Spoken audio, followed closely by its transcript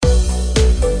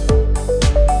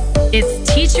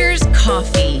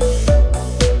Coffee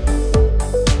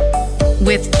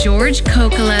with George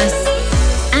Kokolas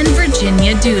and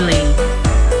Virginia Dooley.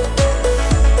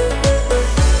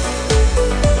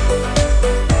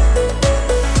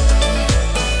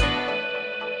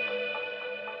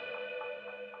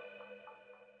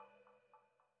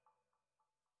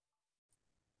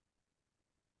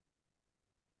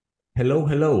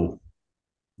 Hello,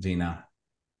 Gina.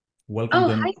 Welcome Oh,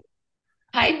 to.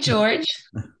 hi, George.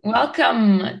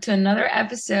 Welcome to another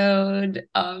episode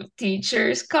of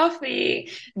Teachers Coffee.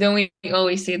 Don't we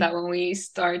always say that when we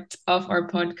start off our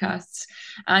podcasts?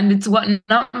 And it's what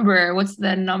number? What's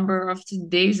the number of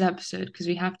today's episode? Because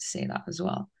we have to say that as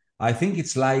well. I think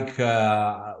it's like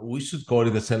we should call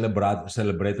it a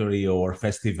celebratory or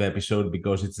festive episode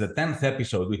because it's the 10th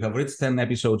episode. We have reached 10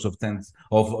 episodes of 10th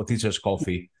of Teachers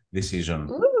Coffee this season.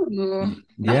 Ooh,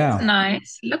 that's Yeah,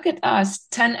 nice. Look at us,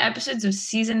 10 episodes of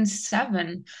season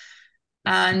 7.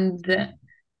 And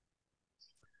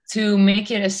to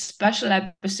make it a special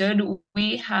episode,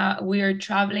 we are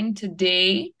traveling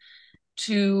today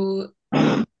to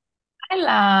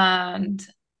Thailand,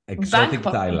 exotic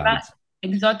Bangkok, Thailand.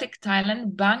 exotic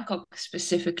Thailand, Bangkok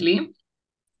specifically,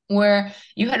 where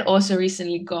you had also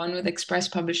recently gone with Express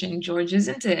Publishing, George,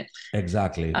 isn't it?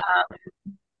 Exactly. Uh,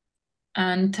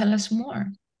 and tell us more.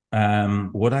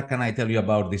 What can I tell you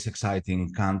about this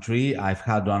exciting country? I've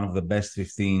had one of the best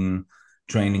 15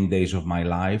 training days of my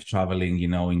life, traveling,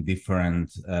 in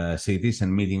different cities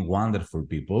and meeting wonderful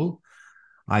people.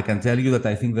 I can tell you that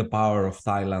I think the power of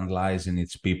Thailand lies in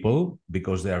its people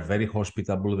because they are very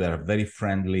hospitable, they are very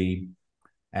friendly,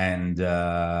 and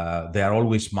they are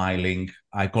always smiling.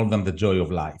 I call them the joy of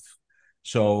life.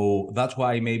 So that's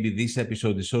why maybe this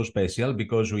episode is so special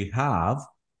because we have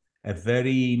a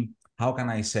very, how can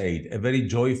I say it, a very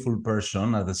joyful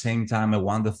person, at the same time, a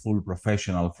wonderful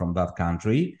professional from that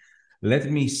country.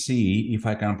 Let me see if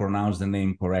I can pronounce the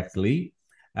name correctly.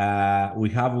 We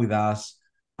have with us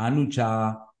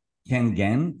Anucha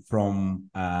Khaengkhan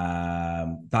from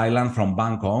Thailand, from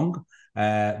Bangkok.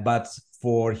 But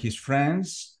for his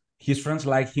friends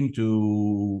like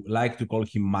to call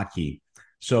him Mackie.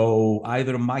 So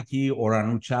either Mackie or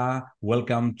Anucha,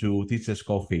 welcome to Teachers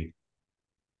Coffee.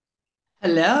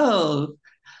 Hello.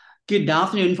 Good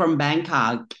afternoon from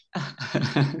Bangkok.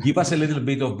 Give us a little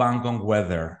bit of Bangkok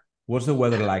weather. What's the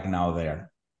weather like now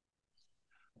there?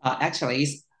 Actually,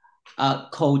 it's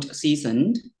cold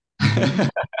season. Mhm.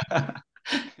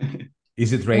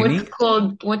 Is it What's raining?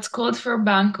 cold? What's cold for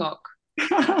Bangkok?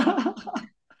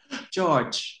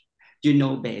 George, you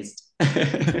know best.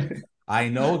 I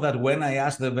know that when I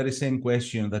asked the very same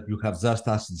question that you have just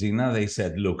asked Gina, they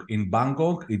said, look, in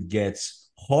Bangkok, it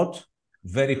gets hot,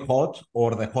 very hot,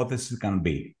 or the hottest it can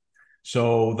be.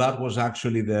 So that was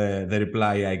actually the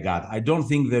reply I got. I don't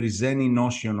think there is any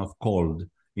notion of cold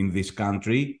in this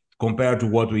country compared to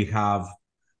what we have,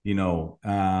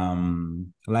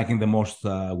 like in the most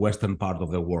western part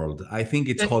of the world. I think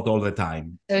it's So hot all the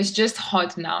time. it's just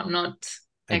hot now, not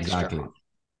extra Exactly. hot.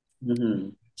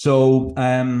 Mhm. So,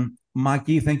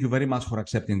 Maki, thank you very much for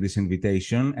accepting this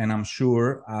invitation. And I'm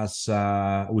sure, as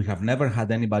we have never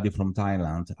had anybody from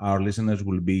Thailand, our listeners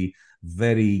will be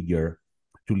very eager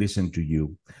to listen to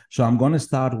you. So I'm going to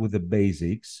start with the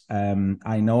basics.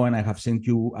 I know, and I have seen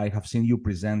you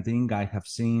presenting. I have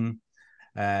seen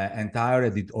entire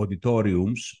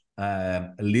auditoriums,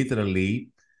 literally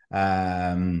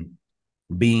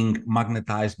being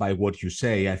magnetized by what you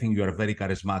say. I think you are a very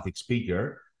charismatic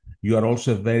speaker. You are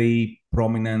also a very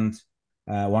prominent,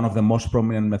 one of the most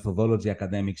prominent methodology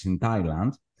academics in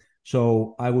Thailand.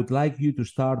 So I would like you to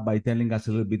start by telling us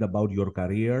a little bit about your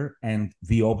career and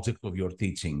the object of your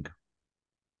teaching.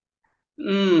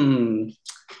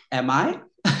 Am I?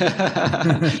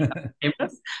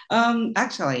 Famous?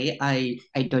 Actually, I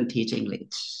don't teach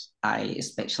English. I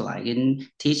specialize in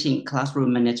teaching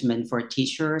classroom management for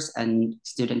teachers and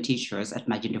student teachers at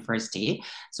my university,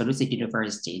 Solusi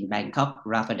University in Bangkok,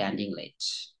 rather than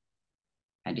English.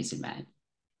 And this is my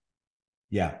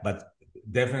Yeah, but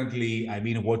definitely, I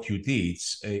mean, what you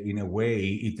teach, in a way,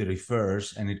 it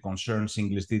refers and it concerns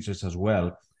English teachers as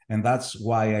well. And that's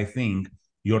why I think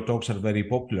your talks are very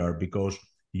popular because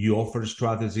you offer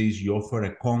strategies, you offer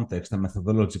a context, a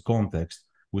methodology context,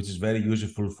 which is very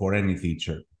useful for any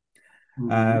teacher.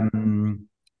 Mhm. Um,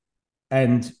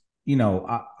 and,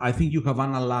 I think you have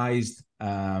analyzed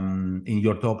in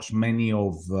your talks many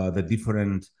of the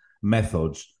different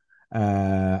methods.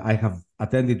 I have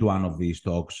attended one of these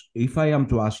talks. If I am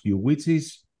to ask you,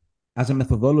 as a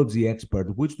methodology expert,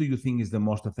 which do you think is the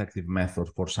most effective method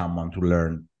for someone to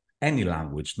learn any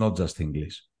language, not just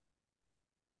English?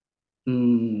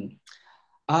 Mm.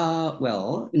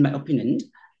 Well, in my opinion,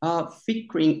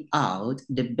 figuring out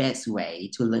the best way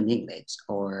to learn English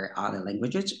or other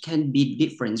languages can be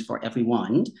different for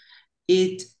everyone.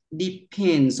 It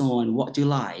depends on what you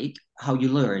like, how you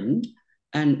learn,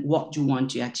 and what you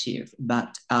want to achieve.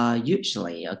 But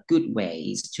usually, a good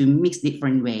ways to mix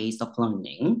different ways of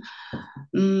learning.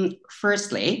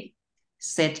 Firstly,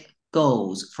 set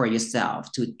goals for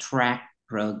yourself to track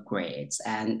progress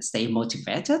and stay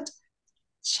motivated.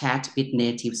 Chat with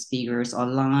native speakers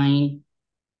online,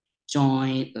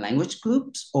 join language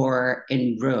groups, or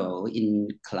enroll in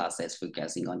classes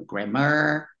focusing on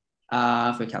grammar,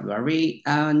 vocabulary,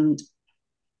 and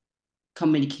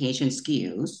communication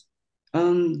skills.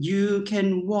 You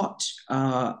can watch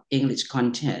English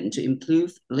content to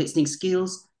improve listening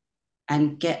skills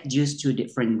and get used to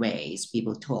different ways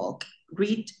people talk.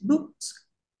 Read books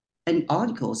and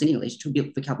articles in English to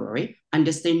build vocabulary,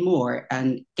 understand more,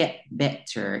 and get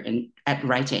better at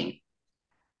writing.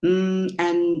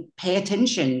 And pay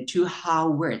attention to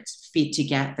how words fit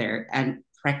together and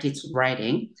practice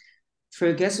writing.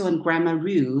 Focus on grammar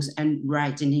rules and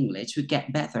write in English to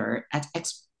get better at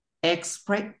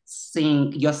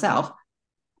expressing yourself.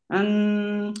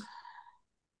 Um,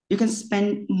 you can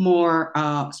spend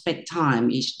time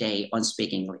each day on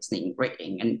speaking, listening,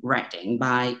 reading, and writing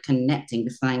by connecting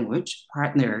with language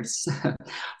partners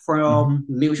for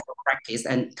mutual practice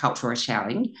and cultural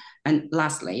sharing. And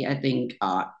lastly, I think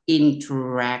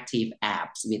interactive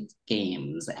apps with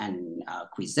games and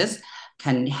quizzes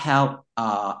can help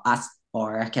us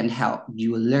or can help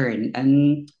you learn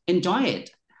and enjoy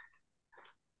it.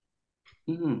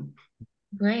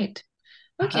 Great.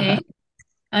 Okay.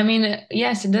 I mean,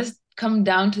 yes, it does come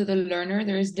down to the learner.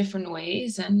 There's different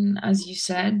ways, and as you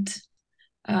said,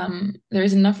 there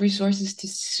is enough resources to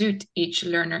suit each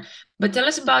learner. But tell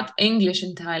us about English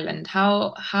in Thailand.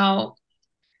 How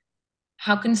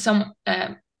can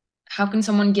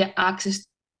someone get access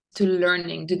to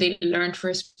learning? Do they learn for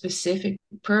a specific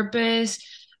purpose?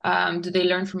 Do they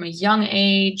learn from a young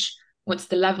age? What's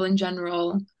the level in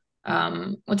general?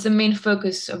 What's the main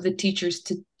focus of the teachers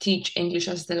to teach English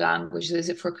as the language? Is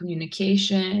it for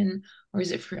communication or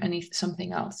is it for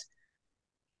something else?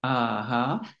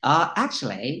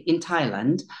 Actually, in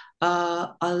Thailand,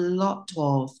 a lot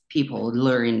of people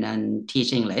learn and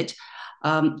teach English.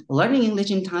 Learning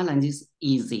English in Thailand is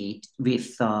easy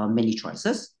with many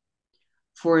choices,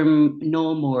 from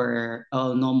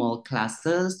normal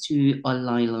classes to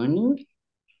online learning.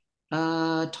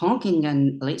 Talking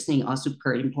and listening are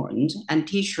super important, and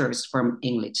teachers from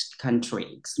English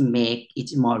countries make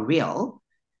it more real.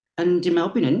 And in my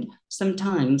opinion,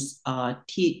 sometimes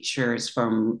teachers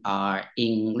from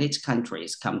English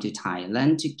countries come to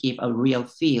Thailand to give a real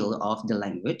feel of the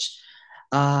language.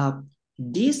 Uh,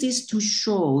 this is to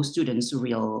show students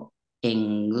real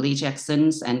English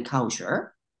accents and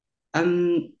culture.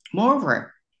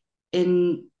 Moreover,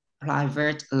 in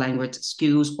private language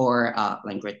schools or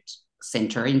language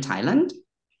center in Thailand,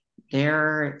 there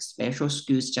are special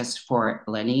schools just for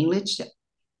learning English.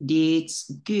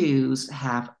 These schools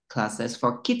have classes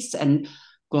for kids and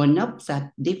grown-ups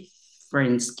at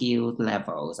different skill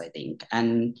levels, I think.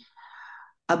 And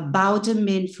about the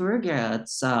main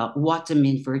focus, what the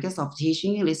main focus of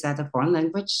teaching English as a foreign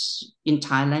language in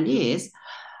Thailand is,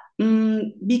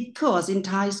 because in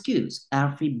Thai schools,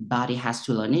 everybody has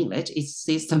to learn English.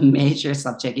 It's a major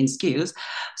subject in schools.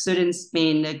 Students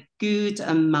spend a good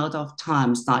amount of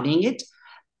time studying it.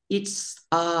 It's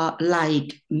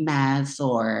like math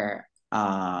or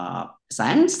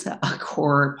science,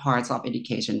 core parts of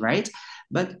education, right?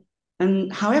 But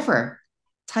however,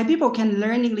 Thai people can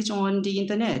learn English on the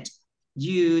internet,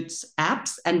 use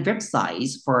apps and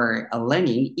websites for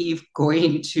learning if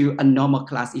going to a normal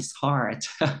class is hard,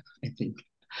 I think.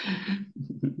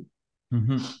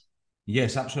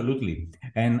 Yes, absolutely.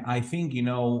 And I think,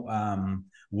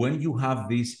 when you have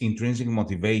this intrinsic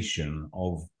motivation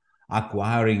of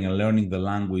acquiring and learning the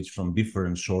language from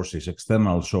different sources,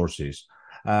 external sources,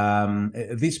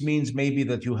 this means maybe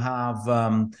that you have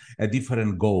a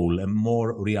different goal, a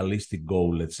more realistic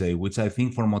goal, let's say, which I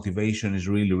think for motivation is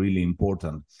really, really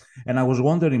important. And I was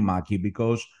wondering, Mackie,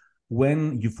 because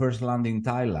when you first land in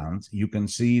Thailand, you can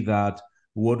see that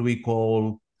what we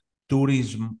call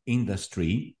tourism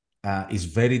industry is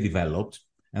very developed,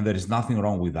 and there is nothing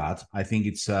wrong with that. I think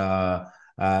it's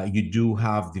you do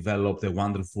have developed a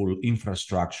wonderful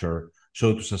infrastructure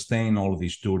so to sustain all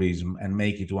this tourism and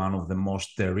make it one of the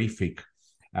most terrific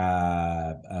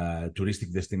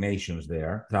touristic destinations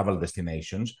there, travel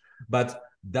destinations. But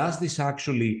does this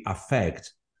actually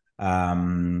affect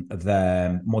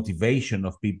the motivation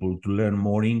of people to learn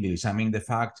more English? I mean, the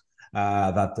fact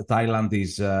that Thailand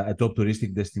is a top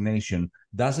touristic destination.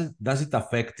 Does it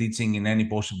affect teaching in any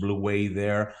possible way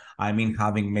there? I mean,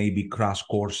 having maybe crash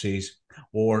courses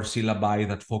or syllabi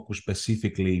that focus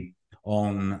specifically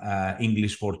on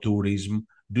English for tourism.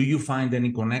 Do you find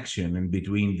any connection in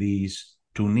between these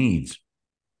two needs?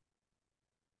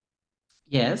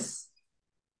 Yes.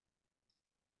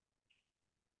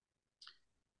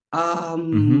 How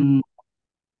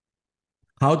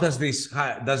does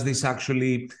this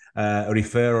actually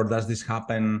refer, or does this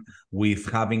happen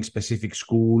with having specific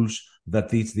schools that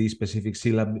teach these specific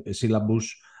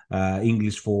syllabus,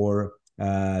 English for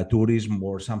tourism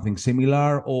or something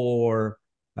similar, or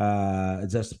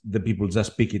just the people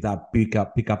just pick up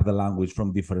the language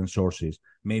from different sources,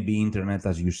 maybe internet,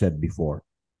 as you said before?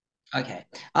 Okay.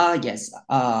 Yes.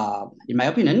 In my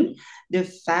opinion, the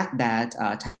fact that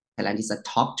Thailand is a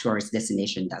top tourist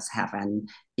destination does have an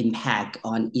impact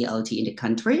on ELT in the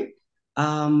country.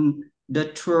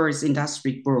 The tourist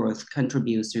industry growth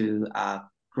contributes to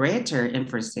greater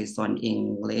emphasis on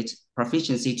English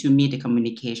proficiency to meet the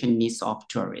communication needs of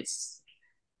tourists.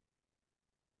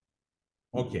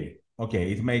 Okay.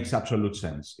 Okay, it makes absolute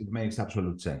sense. It makes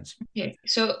absolute sense. Okay,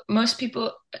 so most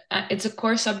people, it's a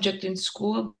core subject in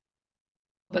school,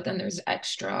 but then there's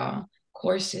extra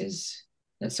courses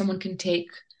that someone can take,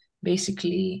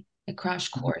 basically a crash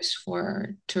course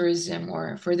for tourism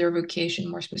or for their vocation,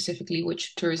 more specifically,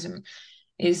 which tourism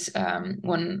is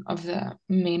one of the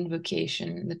main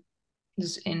vocation that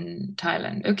is in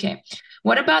Thailand. Okay,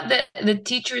 what about the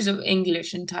teachers of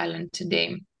English in Thailand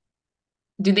today?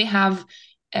 Do they have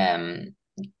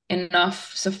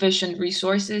enough sufficient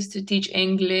resources to teach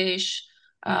English?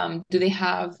 Do they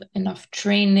have enough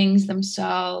trainings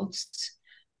themselves?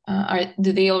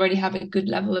 Do they already have a good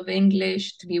level of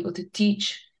English to be able to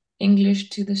teach English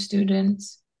to the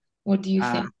students? What do you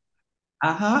think?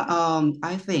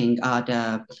 I think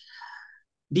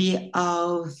the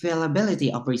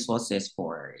availability of resources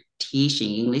for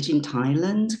teaching English in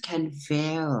Thailand can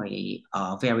vary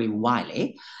very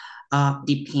widely,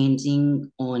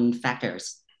 depending on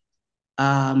factors.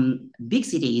 Big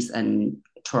cities and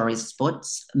tourist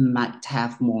spots might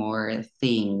have more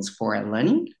things for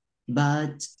learning,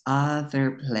 but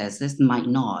other places might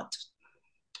not.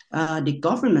 The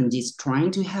government is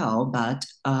trying to help, but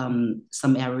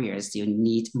some areas still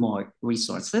need more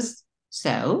resources.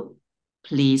 So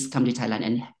please come to Thailand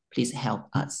and please help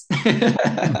us.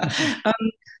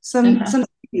 Some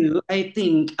school, I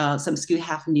think some school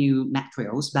have new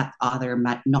materials, but other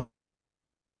might not.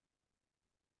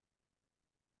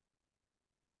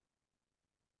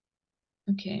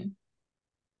 Okay.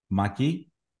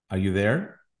 Mackie, are you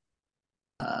there?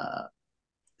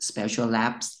 Special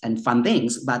labs and fun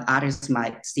things, but others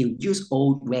might still use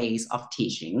old ways of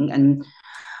teaching. And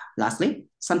lastly,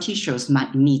 some teachers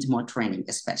might need more training,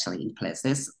 especially in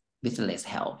places with less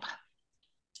help.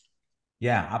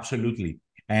 Yeah, absolutely.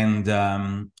 And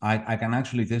I can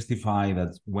actually testify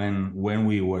that when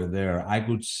we were there, I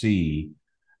could see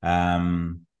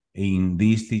in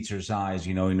these teachers' eyes,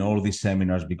 you know, in all these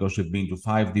seminars, because we've been to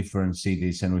 5 different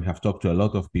cities and we have talked to a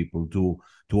lot of people, to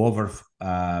over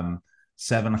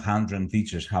 700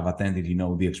 teachers have attended, you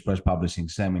know, the Express Publishing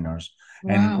seminars.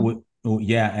 Wow.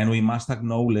 And we must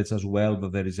acknowledge as well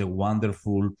that there is a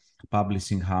wonderful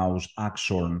publishing house,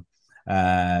 Axorn,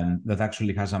 that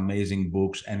actually has amazing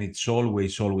books, and it's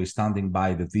always standing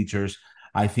by the teachers.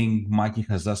 I think Mackie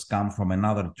has just come from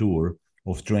another tour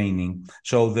of training,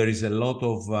 so there is a lot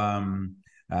of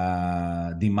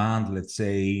demand, let's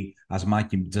say, as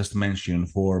Mackie just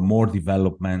mentioned, for more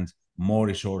development, more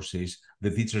resources. The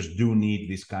teachers do need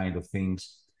these kind of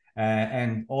things.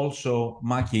 And also,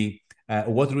 Mackie,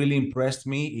 what really impressed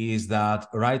me is that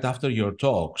right after your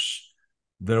talks,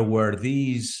 there were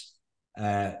these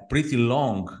pretty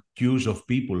long queues of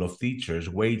people, of teachers,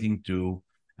 waiting to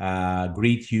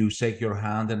greet you, shake your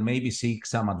hand, and maybe seek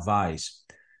some advice.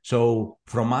 So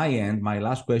from my end, my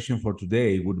last question for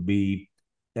today would be,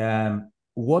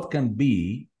 what can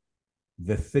be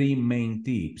the 3 main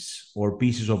tips or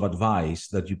pieces of advice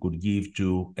that you could give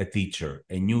to a teacher,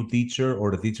 a new teacher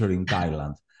or a teacher in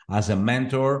Thailand, as a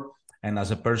mentor and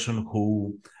as a person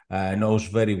who knows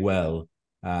very well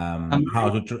how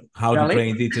to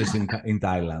train teachers in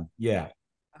Thailand? Yeah.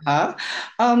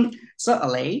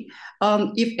 Certainly,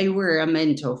 if I were a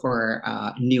mentor for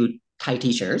new Thai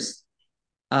teachers,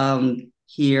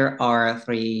 here are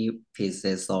 3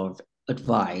 pieces of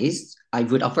advice I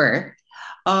would offer.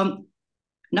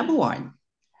 Number 1,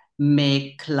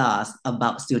 make class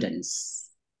about students.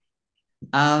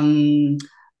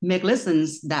 Make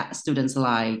lessons that students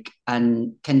like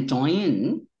and can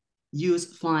join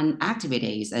use fun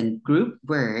activities and group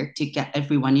work to get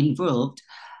everyone involved.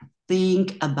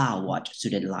 Think about what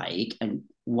students like and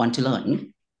want to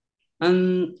learn.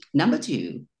 Number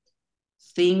two,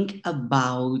 think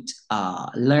about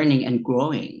learning and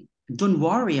growing. Don't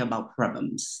worry about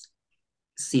problems.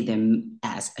 See them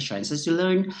as chances to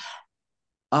learn.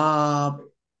 Uh,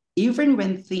 Even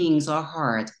when things are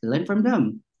hard, learn from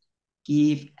them.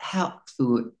 Give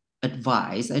helpful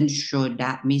advice and show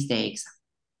that mistakes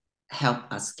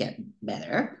help us get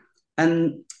better.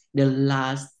 And the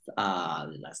last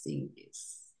thing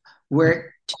is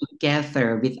work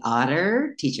together with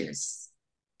other teachers,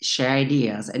 share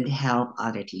ideas, and help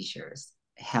other teachers,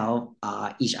 help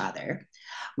each other.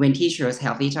 When teachers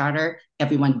help each other,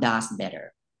 everyone does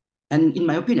better. And in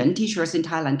my opinion, teachers in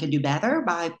Thailand can do better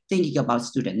by thinking about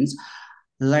students,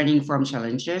 learning from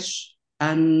challenges,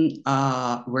 and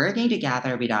working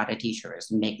together with other teachers,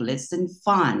 make lesson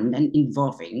fun and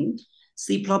involving,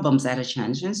 see problems as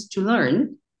chances to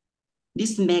learn.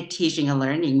 This makes teaching and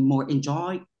learning more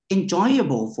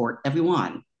enjoyable for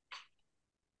everyone,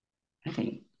 I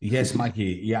think. Yes,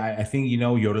 Mikey. Yeah, I think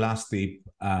your last tip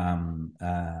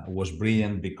was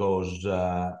brilliant because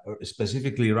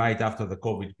specifically right after the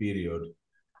COVID period,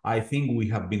 I think we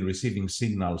have been receiving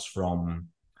signals from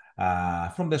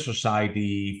the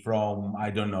society, from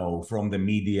I don't know, from the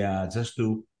media, just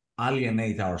to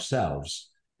alienate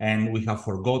ourselves, and we have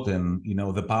forgotten,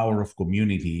 the power of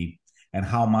community and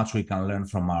how much we can learn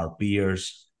from our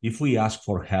peers if we ask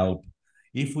for help,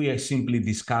 if we simply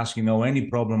discuss, any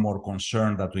problem or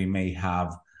concern that we may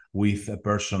have with a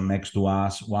person next to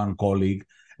us, one colleague.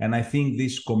 And I think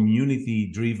this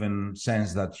community-driven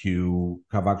sense that you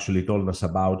have actually told us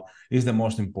about is the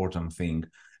most important thing.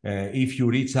 If you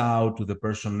reach out to the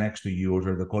person next to you or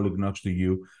to the colleague next to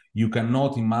you, you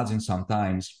cannot imagine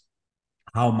sometimes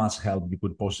how much help you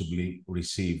could possibly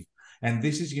receive. And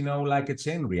this is, like a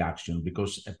chain reaction,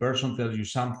 because a person tells you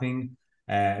something,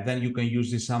 then you can use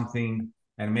this something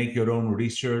and make your own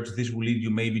research. This will lead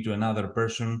you maybe to another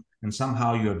person, and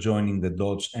somehow you're joining the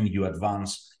dots and you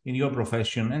advance in your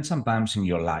profession and sometimes in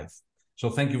your life. So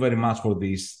thank you very much for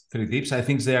these 3 tips. I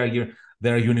think they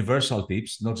are universal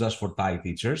tips, not just for Thai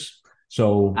teachers.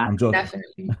 So I'm just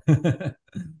Definitely.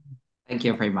 Thank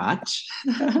you very much.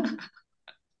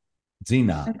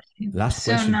 Gina, last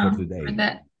So question now for today. for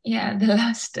the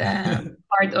last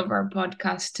part of our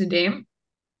podcast today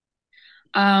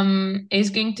is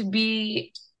going to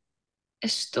be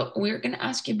we're going to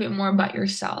ask you a bit more about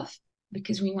yourself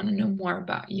because we want to know more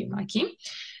about you, Maki.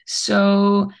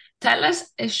 So tell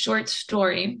us a short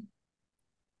story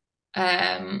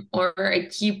or a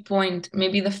key point,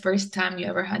 maybe the first time you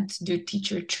ever had to do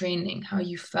teacher training, how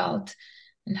you felt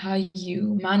and how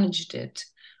you managed it,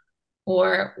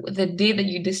 or the day that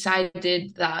you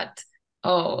decided that,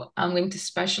 oh, I'm going to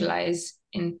specialize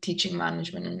in teaching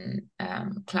management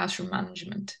and classroom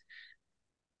management.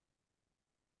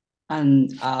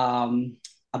 And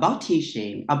about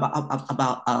teaching,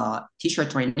 about teacher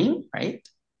training, right?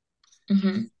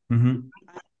 Mm-hmm. Mm-hmm.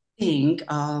 I think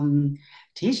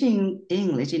teaching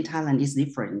English in Thailand is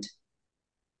different.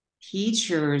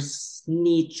 Teachers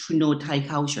need to know Thai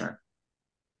culture,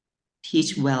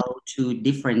 teach well to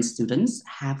different students,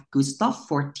 have good stuff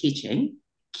for teaching,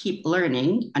 keep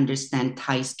learning, understand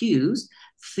Thai skills,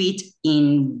 fit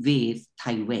in with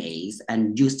Thai ways,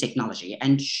 and use technology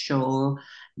and show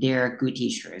they're good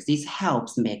teachers. This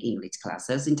helps make English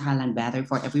classes in Thailand better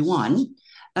for everyone.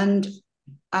 And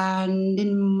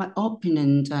in my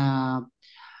opinion,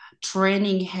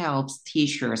 training helps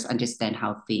teachers understand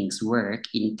how things work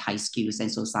in Thai skills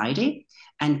and society.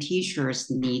 And teachers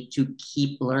need to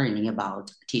keep learning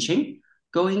about teaching.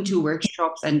 Going to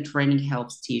workshops and training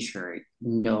helps teachers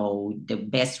know the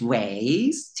best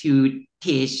ways to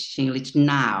teach English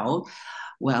now.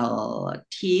 Well,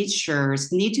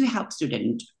 teachers need to help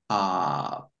students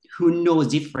who know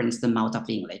different amount of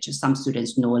English. Some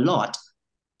students know a lot,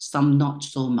 some not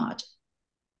so much.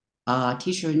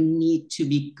 Teachers need to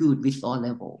be good with all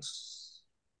levels,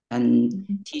 and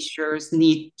teachers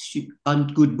need to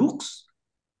good books,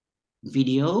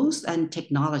 videos, and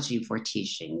technology for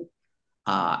teaching.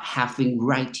 Having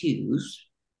right tools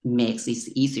makes it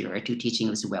easier to teach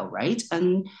English well, right?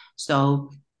 And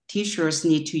so teachers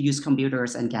need to use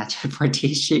computers and gadgets for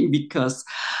teaching because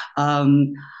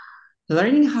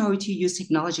learning how to use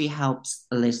technology helps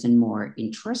a lesson more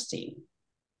interesting.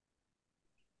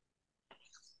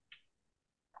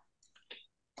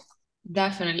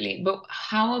 Definitely. But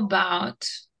how about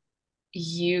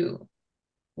you?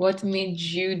 What made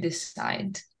you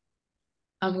decide,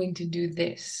 I'm going to do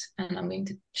this and I'm going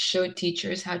to show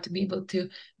teachers how to be able to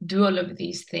do all of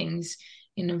these things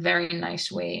in a very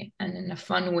nice way and in a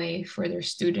fun way for their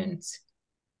students.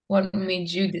 What made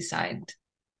you decide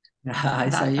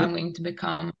that I'm going to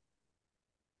become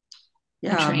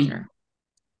a trainer?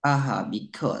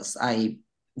 Because I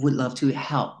would love to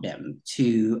help them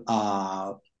to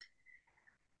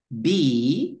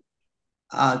be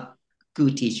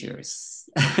good teachers.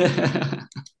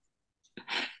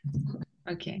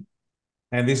 Okay.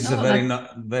 And this is a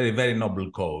very, very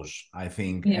noble cause, I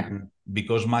think. Yeah. And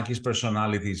because Mackie's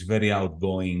personality is very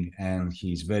outgoing and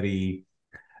he's very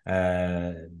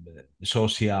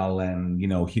social, and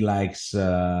he likes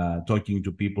talking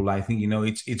to people. I think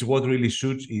it's what really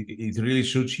suits. It really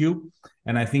suits you,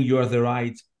 and I think you are the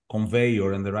right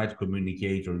conveyor and the right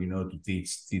communicator. To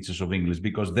teach teachers of English,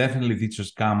 because definitely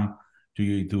teachers come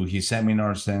to his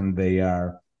seminars and they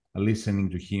are listening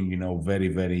to him. Very,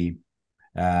 very.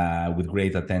 With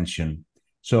great attention.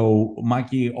 So,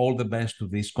 Mackie, all the best to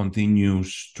this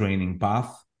continuous training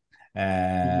path.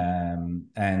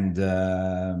 And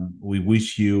we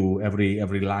wish you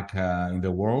every luck in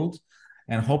the world,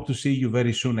 and hope to see you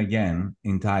very soon again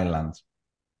in Thailand.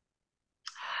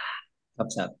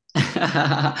 Hope so.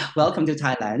 Welcome to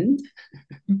Thailand.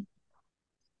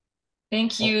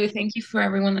 Thank you. Thank you for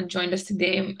everyone that joined us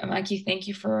today. Mackie, thank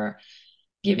you for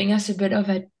giving us a bit of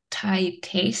a Thai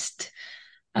taste.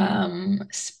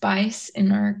 Spice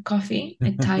in our coffee,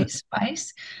 a Thai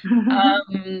spice.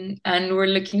 And I'm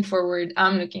looking forward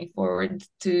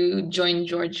to join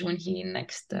George when he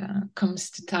next comes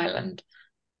to Thailand.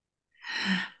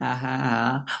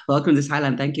 Welcome to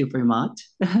Thailand. Thank you very much.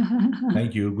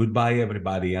 Thank you. Goodbye,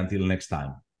 everybody. Until next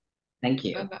time. Thank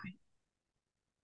you. Bye-bye.